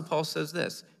 Apostle Paul says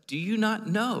this, do you not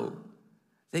know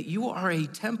that you are a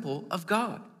temple of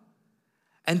God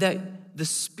and that the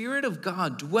Spirit of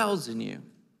God dwells in you?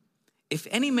 If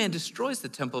any man destroys the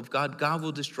temple of God, God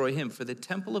will destroy him, for the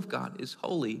temple of God is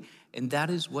holy, and that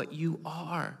is what you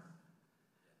are.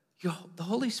 The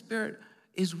Holy Spirit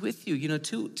is with you. You know,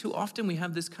 too often we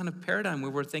have this kind of paradigm where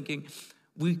we're thinking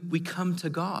we come to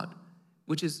God,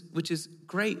 which is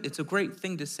great. It's a great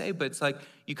thing to say, but it's like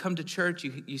you come to church,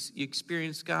 you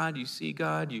experience God, you see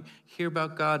God, you hear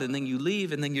about God, and then you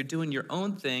leave, and then you're doing your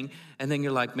own thing, and then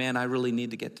you're like, man, I really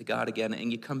need to get to God again,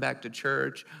 and you come back to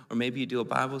church, or maybe you do a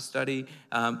Bible study,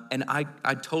 and I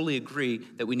totally agree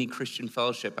that we need Christian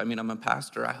fellowship. I mean, I'm a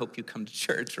pastor. I hope you come to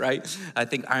church, right? I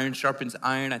think iron sharpens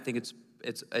iron. I think it's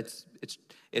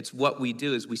what we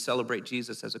do is we celebrate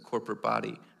Jesus as a corporate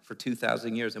body for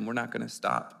 2,000 years, and we're not going to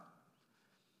stop.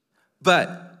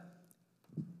 But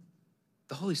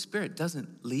the Holy Spirit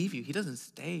doesn't leave you. He doesn't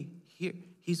stay here.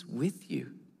 He's with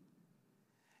you.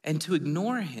 And to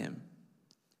ignore him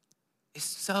is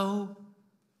so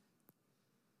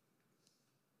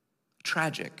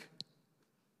tragic.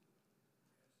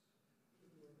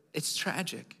 It's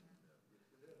tragic.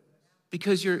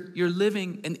 Because you're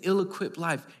living an ill-equipped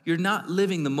life. You're not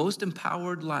living the most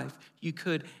empowered life you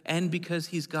could, and because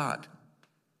he's God.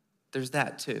 There's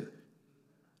that too.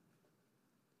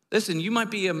 Listen, you might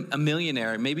be a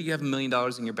millionaire. Maybe you have $1 million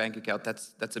in your bank account.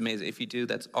 That's amazing. If you do,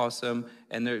 that's awesome.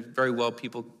 And there very well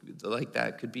people like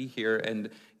that could be here. And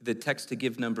the text to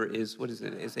give number is, what is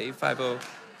it? Is 850-10?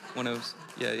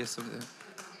 Yeah, something.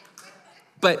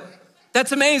 But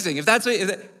that's amazing.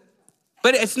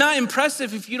 But it's not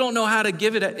impressive if you don't know how to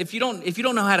give it. If you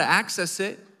don't know how to access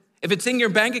it. If it's in your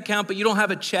bank account, but you don't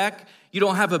have a check, You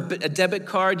don't have a debit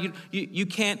card. You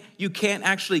can't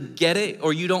actually get it,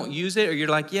 or you don't use it, or you're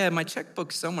like, yeah, my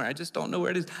checkbook's somewhere. I just don't know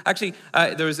where it is. Actually,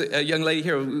 there was a young lady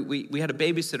here. We had a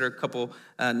babysitter a couple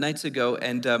nights ago,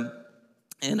 and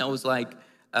I was like,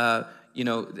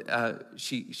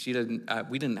 she doesn't.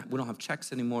 We don't have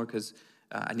checks anymore because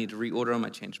I need to reorder them. I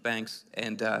changed banks,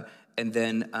 and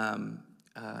then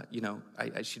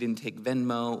she didn't take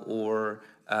Venmo or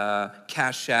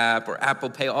Cash App or Apple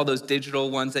Pay, all those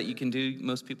digital ones that you can do,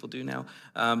 most people do now.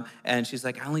 And she's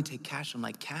like, I only take cash. I'm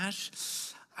like, cash?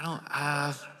 I don't,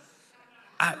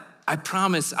 I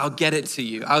promise I'll get it to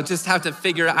you. I'll just have to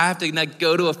I have to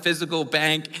go to a physical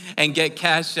bank and get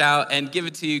cash out and give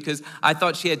it to you, because I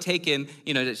thought she had taken,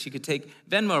 that she could take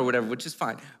Venmo or whatever, which is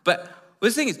fine. But the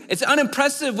thing is, it's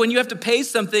unimpressive when you have to pay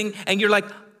something and you're like,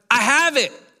 I have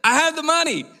it. I have the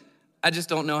money. I just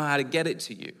don't know how to get it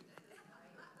to you.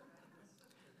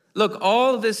 Look,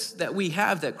 all this that we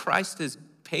have that Christ has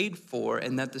paid for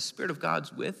and that the Spirit of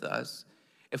God's with us,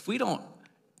 if we don't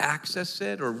access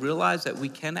it or realize that we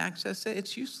can access it,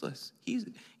 it's useless.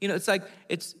 It's like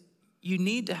you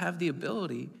need to have the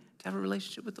ability to have a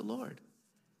relationship with the Lord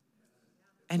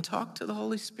and talk to the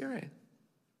Holy Spirit.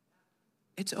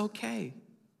 It's okay.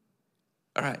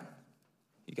 All right.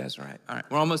 You guys are right. All right.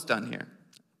 We're almost done here.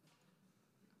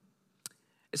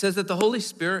 It says that the Holy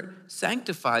Spirit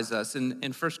sanctifies us in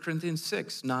 1 Corinthians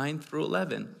 6, 9 through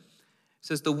 11. It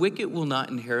says the wicked will not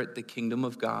inherit the kingdom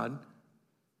of God.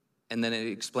 And then it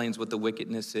explains what the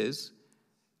wickedness is.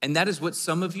 And that is what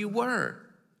some of you were.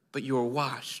 But you were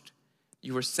washed.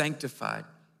 You were sanctified.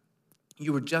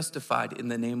 You were justified in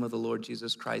the name of the Lord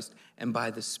Jesus Christ and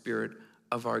by the Spirit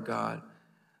of our God.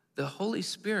 The Holy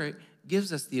Spirit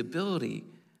gives us the ability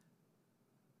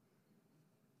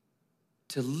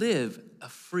to live a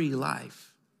free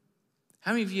life.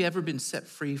 How many of you ever been set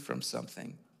free from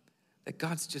something? That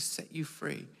God's just set you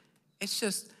free. It's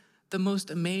just the most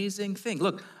amazing thing.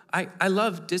 Look, I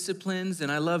love disciplines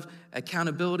and I love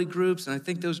accountability groups, and I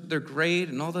think they're great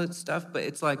and all that stuff, but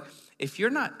it's like, if you're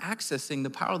not accessing the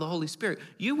power of the Holy Spirit,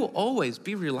 you will always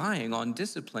be relying on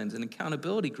disciplines and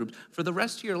accountability groups for the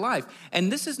rest of your life.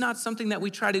 And this is not something that we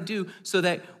try to do so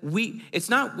that it's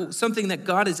not something that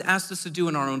God has asked us to do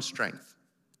in our own strength.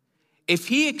 If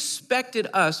he expected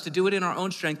us to do it in our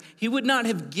own strength, he would not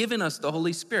have given us the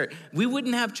Holy Spirit. We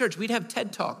wouldn't have church. We'd have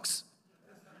TED Talks.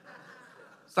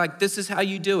 It's like, this is how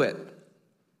you do it.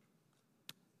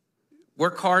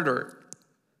 Work harder.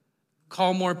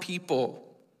 Call more people.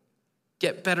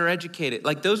 Get better educated.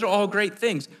 Like, those are all great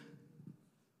things.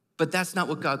 But that's not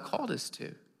what God called us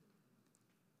to.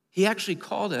 He actually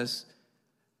called us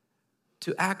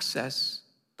to access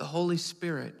the Holy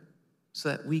Spirit so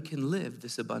that we can live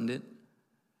this abundant,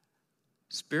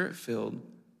 Spirit-filled,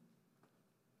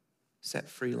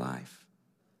 set-free life.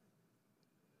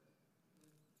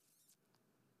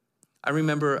 I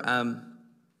remember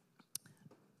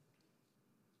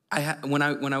when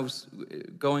I was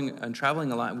going and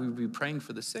traveling a lot, we would be praying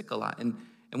for the sick a lot. And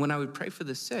when I would pray for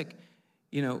the sick,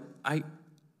 I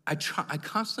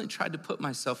constantly tried to put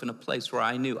myself in a place where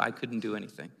I knew I couldn't do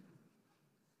anything.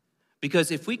 Because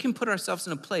if we can put ourselves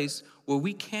in a place where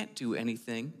we can't do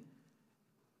anything,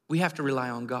 we have to rely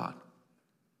on God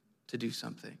to do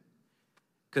something.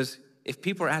 Because if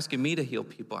people are asking me to heal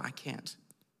people, I can't.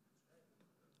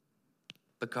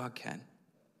 But God can.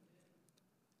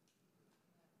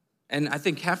 And I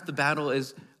think half the battle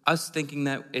is us thinking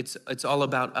that it's all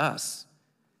about us.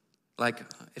 Like,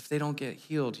 if they don't get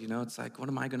healed, it's like, what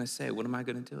am I going to say? What am I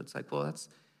going to do? It's like, well,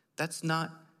 that's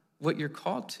not what you're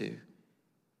called to.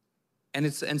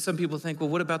 And some people think, well,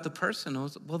 what about the person?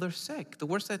 Well, they're sick. The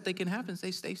worst that they can happen is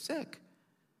they stay sick.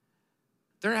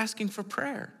 They're asking for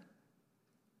prayer.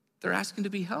 They're asking to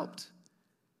be helped.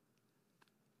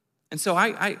 And so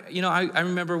I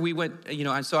remember we went,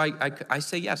 so I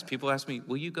say yes. People ask me,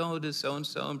 will you go to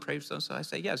so-and-so and pray for so-and-so? I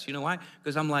say yes. You know why?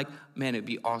 Because I'm like, man, it'd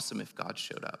be awesome if God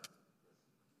showed up.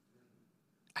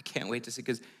 I can't wait to see,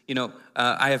 because,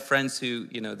 I have friends who,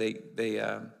 they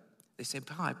say,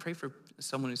 Paul, I pray for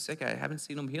someone who's sick. I haven't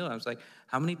seen them healed. I was like,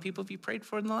 how many people have you prayed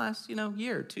for in the last,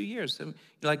 year, 2 years? And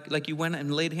like you went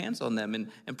and laid hands on them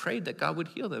and prayed that God would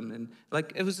heal them. And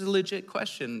like, it was a legit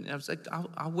question. And I was like,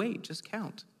 I'll wait, just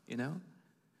count. And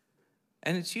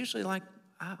it's usually like,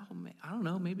 I don't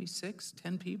know, maybe 6,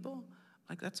 10 people.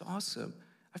 Like, that's awesome.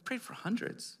 I've prayed for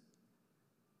hundreds.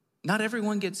 Not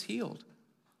everyone gets healed,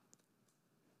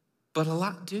 but a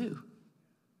lot do.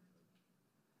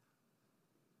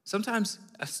 Sometimes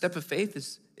a step of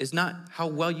faith is not how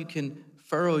well you can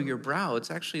furrow your brow.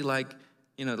 It's actually like,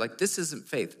 this isn't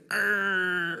faith.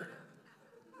 I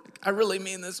really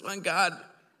mean this one, God.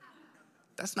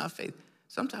 That's not faith.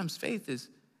 Sometimes faith is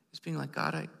being like,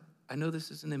 God, I know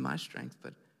this isn't in my strength,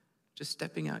 but just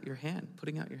stepping out your hand,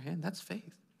 putting out your hand, that's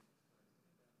faith.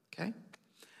 Okay?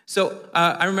 So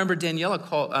I remember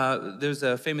Daniela there's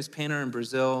a famous painter in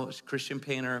Brazil, she's a Christian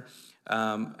painter,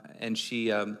 and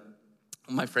she,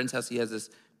 my friend's house, he has this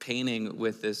painting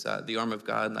with this, the arm of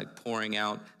God, like pouring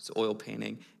out, it's oil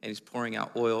painting, and he's pouring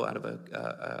out oil out of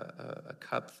a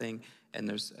cup thing, and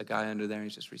there's a guy under there, and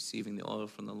he's just receiving the oil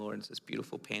from the Lord. It's this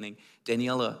beautiful painting.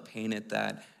 Daniela painted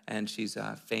that, and she's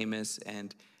famous,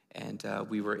 and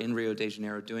we were in Rio de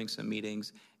Janeiro doing some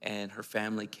meetings, and her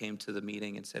family came to the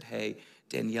meeting and said, hey,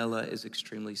 Daniela is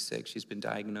extremely sick. She's been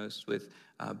diagnosed with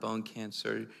bone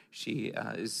cancer. She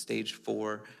is stage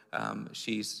 4.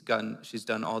 She's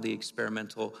done all the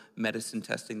experimental medicine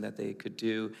testing that they could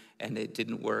do, and it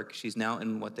didn't work. She's now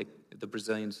in what the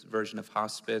Brazilians' version of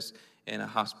hospice, in a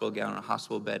hospital gown, on a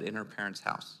hospital bed in her parents'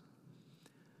 house.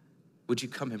 Would you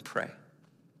come and pray?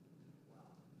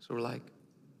 So we're like,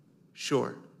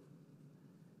 sure.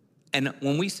 And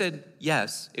when we said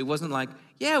yes, it wasn't like,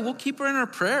 yeah, we'll keep her in our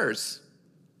prayers.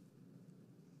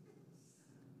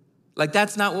 Like,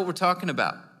 that's not what we're talking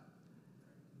about.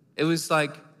 It was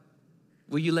like,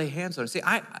 will you lay hands on her? See,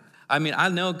 I mean, I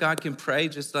know God can pray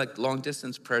just like long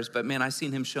distance prayers, but man, I've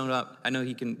seen him show up. I know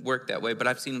he can work that way, but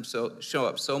I've seen him show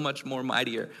up so much more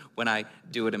mightier when I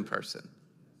do it in person.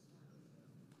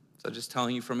 So just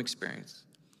telling you from experience.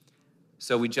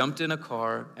 So we jumped in a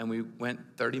car and we went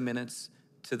 30 minutes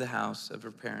to the house of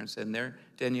her parents, and there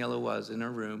Daniela was in her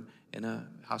room in a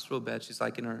hospital bed. She's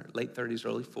like in her late 30s,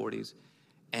 early 40s.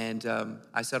 And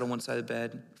I sat on one side of the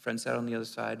bed, a friend sat on the other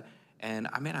side. And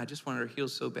I just wanted her healed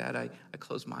so bad. I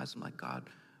closed my eyes. I'm like, God,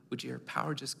 would your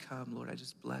power just come? Lord, I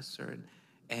just bless her.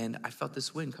 And I felt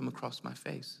this wind come across my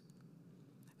face.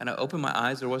 And I opened my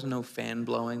eyes. There wasn't no fan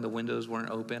blowing. The windows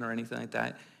weren't open or anything like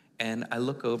that. And I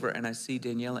look over and I see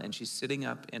Daniela, and she's sitting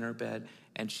up in her bed,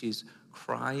 and she's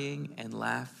crying and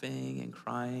laughing and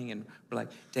crying. And we're like,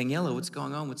 Daniela, what's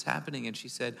going on? What's happening? And she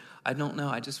said, I don't know.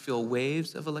 I just feel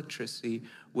waves of electricity,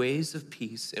 waves of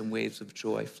peace, and waves of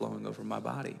joy flowing over my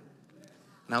body.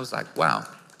 And I was like, wow.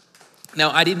 Now,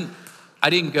 I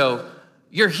didn't go,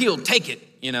 you're healed, take it.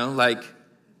 Like,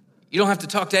 you don't have to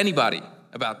talk to anybody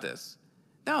about this.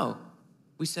 No,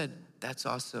 we said, that's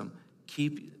awesome.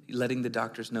 Keep letting the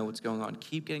doctors know what's going on.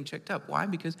 Keep getting checked up. Why?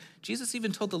 Because Jesus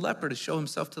even told the leper to show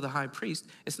himself to the high priest.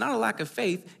 It's not a lack of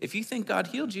faith. If you think God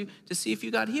healed you, to see if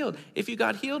you got healed. If you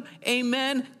got healed,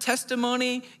 amen,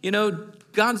 testimony,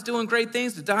 God's doing great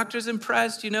things. The doctor's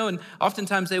impressed, and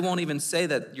oftentimes they won't even say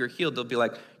that you're healed. They'll be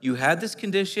like, you had this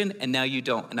condition and now you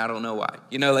don't, and I don't know why.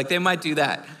 Like they might do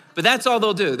that. But that's all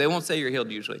they'll do. They won't say you're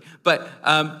healed usually. But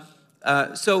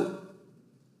so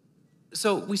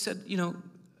we said,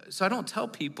 so I don't tell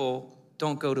people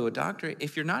don't go to a doctor.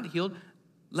 If you're not healed,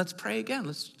 let's pray again.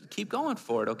 Let's keep going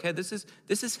for it, okay? This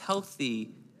is healthy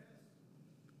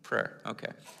prayer,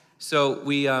 okay? So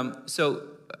we so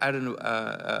I don't know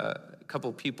a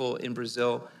couple people in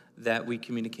Brazil that we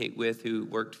communicate with who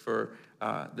worked for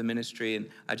the ministry, and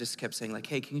I just kept saying like,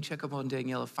 hey, can you check up on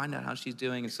Daniela, find out how she's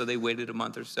doing? And so they waited a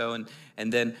month or so, and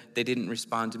then they didn't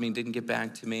respond to me, didn't get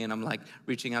back to me, and I'm like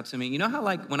reaching out to me. You know how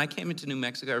like when I came into New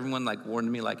Mexico, everyone like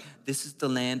warned me like, this is the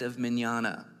land of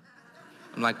mañana.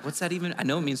 I'm like, what's that even? I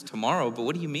know it means tomorrow, but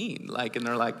what do you mean? Like, and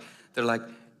they're like,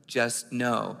 just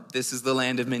know this is the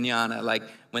land of mañana. Like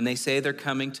when they say they're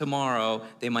coming tomorrow,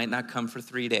 they might not come for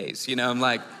 3 days. I'm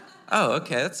like, oh,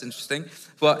 okay, that's interesting.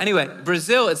 Well, anyway,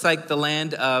 Brazil, it's like the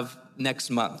land of next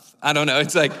month. I don't know.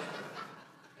 It's like,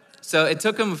 so it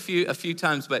took them a few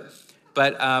times, but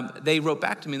they wrote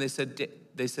back to me and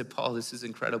they said, Paul, this is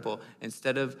incredible.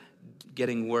 Instead of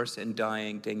getting worse and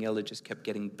dying, Daniela just kept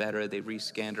getting better. They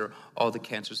rescanned her. All the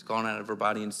cancer's gone out of her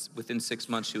body, and within 6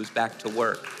 months, she was back to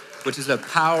work, which is a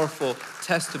powerful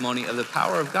testimony of the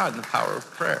power of God and the power of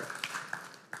prayer.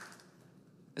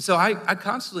 And so I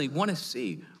constantly want to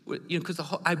see, because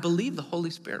I believe the Holy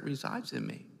Spirit resides in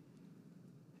me.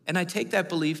 And I take that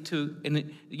belief to,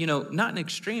 not an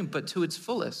extreme, but to its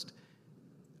fullest.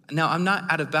 Now, I'm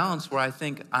not out of balance where I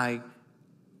think I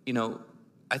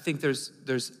think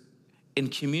there's in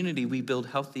community, we build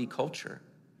healthy culture.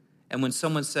 And when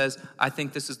someone says, I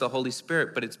think this is the Holy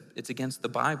Spirit, but it's against the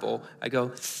Bible, I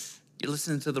go, you're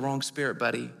listening to the wrong spirit,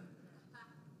 buddy.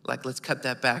 Like, let's cut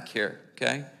that back here,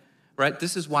 okay? Right?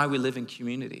 This is why we live in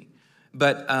community.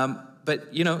 But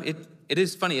it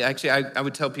is funny. Actually, I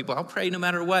would tell people, I'll pray no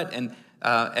matter what. And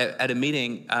at a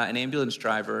meeting, an ambulance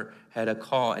driver had a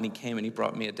call, and he came and he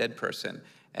brought me a dead person.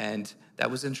 And that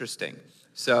was interesting.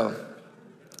 So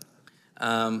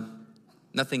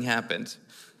nothing happened.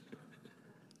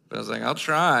 But I was like, I'll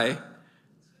try.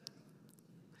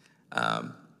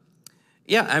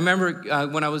 Yeah, I remember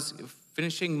when I was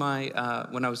finishing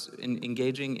when I was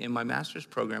engaging in my master's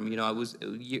program, I was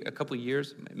a couple of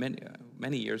years,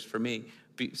 many years for me,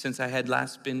 since I had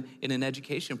last been in an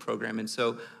education program. And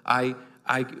so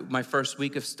my first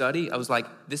week of study, I was like,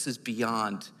 this is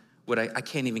beyond what I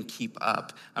can't even keep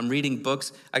up. I'm reading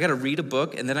books. I got to read a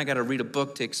book, and then I got to read a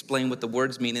book to explain what the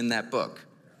words mean in that book.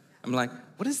 I'm like,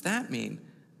 what does that mean?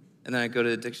 And then I go to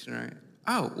the dictionary.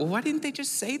 Oh, well, why didn't they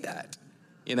just say that?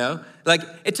 Like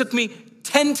it took me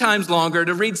 10 times longer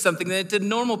to read something than it did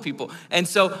normal people. And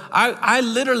so I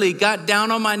literally got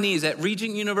down on my knees at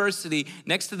Regent University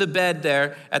next to the bed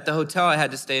there at the hotel I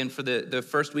had to stay in for the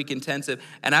first week intensive.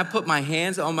 And I put my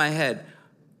hands on my head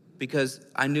because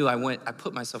I knew I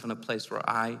put myself in a place where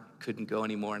I couldn't go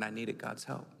anymore and I needed God's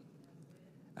help.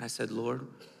 And I said, Lord,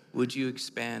 would you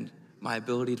expand my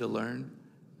ability to learn,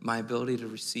 my ability to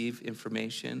receive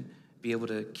information, be able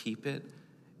to keep it?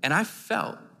 And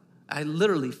I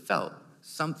literally felt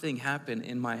something happen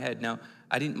in my head. Now,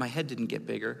 my head didn't get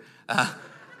bigger,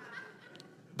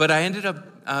 but I ended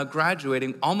up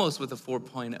graduating almost with a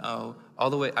 4.0, all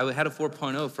the way. I had a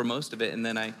 4.0 for most of it, and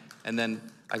then I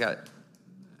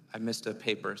missed a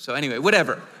paper. So anyway,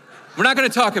 whatever. We're not going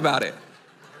to talk about it.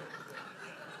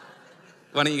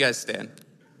 Why don't you guys stand?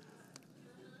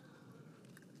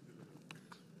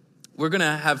 We're going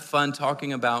to have fun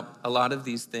talking about a lot of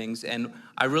these things, and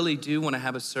I really do want to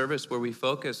have a service where we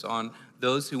focus on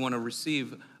those who want to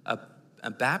receive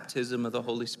a baptism of the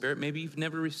Holy Spirit. Maybe you've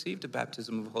never received a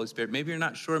baptism of the Holy Spirit. Maybe you're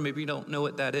not sure. Maybe you don't know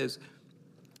what that is.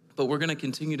 But we're going to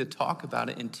continue to talk about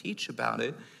it and teach about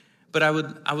it. But I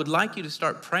would like you to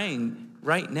start praying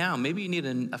right now. Maybe you need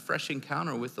a fresh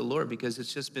encounter with the Lord because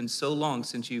it's just been so long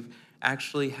since you've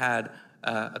actually had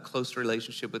a close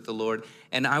relationship with the Lord.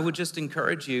 And I would just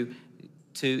encourage you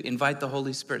to invite the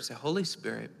Holy Spirit. Say, Holy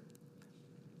Spirit,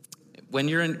 when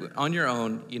you're on your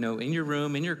own, in your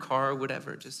room, in your car,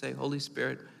 whatever, just say, Holy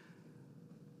Spirit,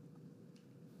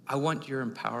 I want your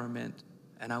empowerment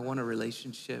and I want a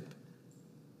relationship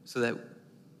so that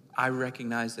I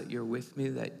recognize that you're with me,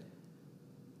 that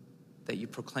you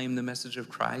proclaim the message of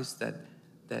Christ,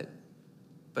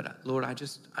 but Lord, I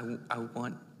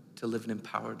want to live an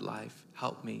empowered life.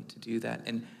 Help me to do that.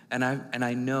 And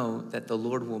I know that the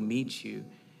Lord will meet you.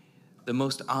 The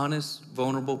most honest,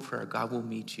 vulnerable prayer, God will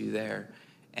meet you there.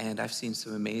 And I've seen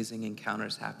some amazing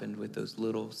encounters happen with those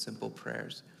little simple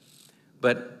prayers.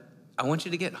 But I want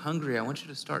you to get hungry. I want you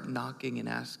to start knocking and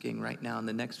asking right now in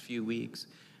the next few weeks.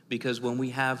 Because when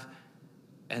we have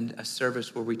a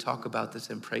service where we talk about this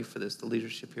and pray for this, the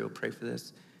leadership here will pray for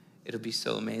this, it'll be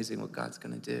so amazing what God's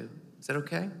going to do. Is that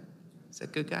okay? Is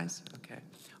that good, guys? Okay. All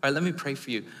right, let me pray for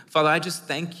you. Father, I just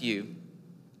thank you.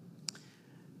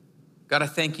 God, I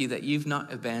thank you that you've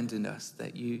not abandoned us,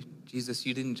 that Jesus,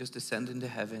 you didn't just ascend into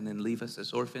heaven and leave us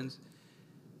as orphans,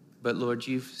 but Lord,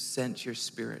 you've sent your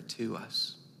Spirit to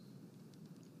us.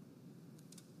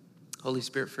 Holy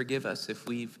Spirit, forgive us if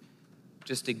we've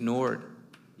just ignored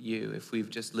you, if we've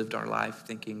just lived our life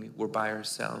thinking we're by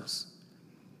ourselves.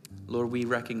 Lord, we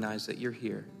recognize that you're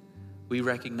here. We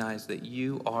recognize that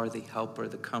you are the helper,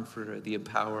 the comforter, the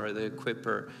empowerer, the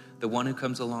equipper, the one who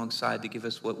comes alongside to give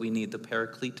us what we need, the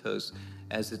parakletos,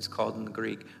 as it's called in the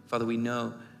Greek. Father, we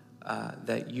know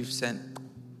that you've sent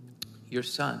your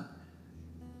Son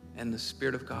and the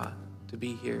Spirit of God to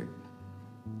be here.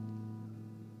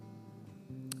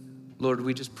 Lord,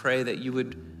 we just pray that you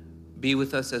would be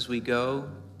with us as we go,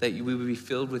 that we would be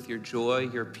filled with your joy,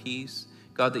 your peace.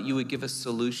 God, that you would give us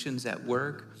solutions at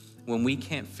work. When we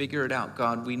can't figure it out,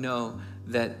 God, we know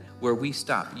that where we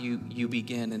stop, you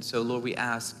begin. And so, Lord, we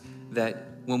ask that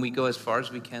when we go as far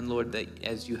as we can, Lord, that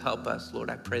as you help us,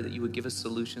 Lord, I pray that you would give us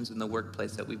solutions in the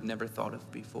workplace that we've never thought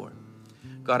of before.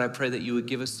 God, I pray that you would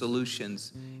give us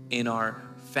solutions in our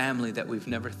family that we've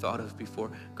never thought of before.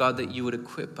 God, that you would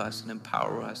equip us and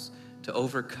empower us to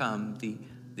overcome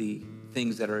the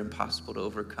things that are impossible to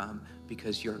overcome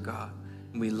because you're God.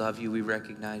 And we love you. We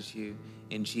recognize you.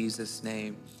 In Jesus'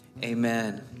 name,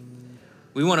 amen.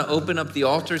 We want to open up the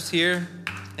altars here.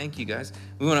 Thank you, guys.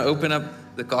 We want to open up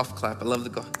the golf clap. I love the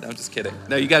golf. No, I'm just kidding.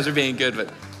 No, you guys are being good,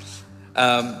 but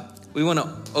we want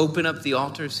to open up the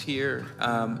altars here.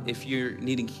 If you're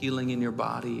needing healing in your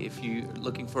body, if you're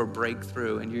looking for a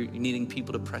breakthrough and you're needing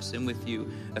people to press in with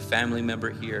you, a family member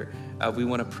here, we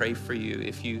want to pray for you.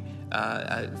 If you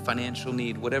a financial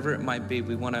need, whatever it might be,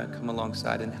 we want to come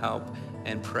alongside and help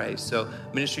and pray. So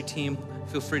ministry team,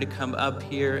 feel free to come up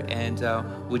here, and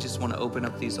we just want to open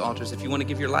up these altars. If you want to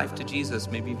give your life to Jesus,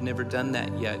 maybe you've never done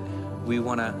that yet, we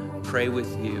want to pray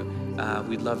with you.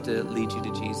 We'd love to lead you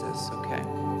to Jesus, okay?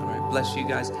 All right, bless you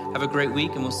guys. Have a great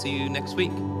week, and we'll see you next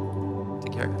week.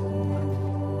 Take care.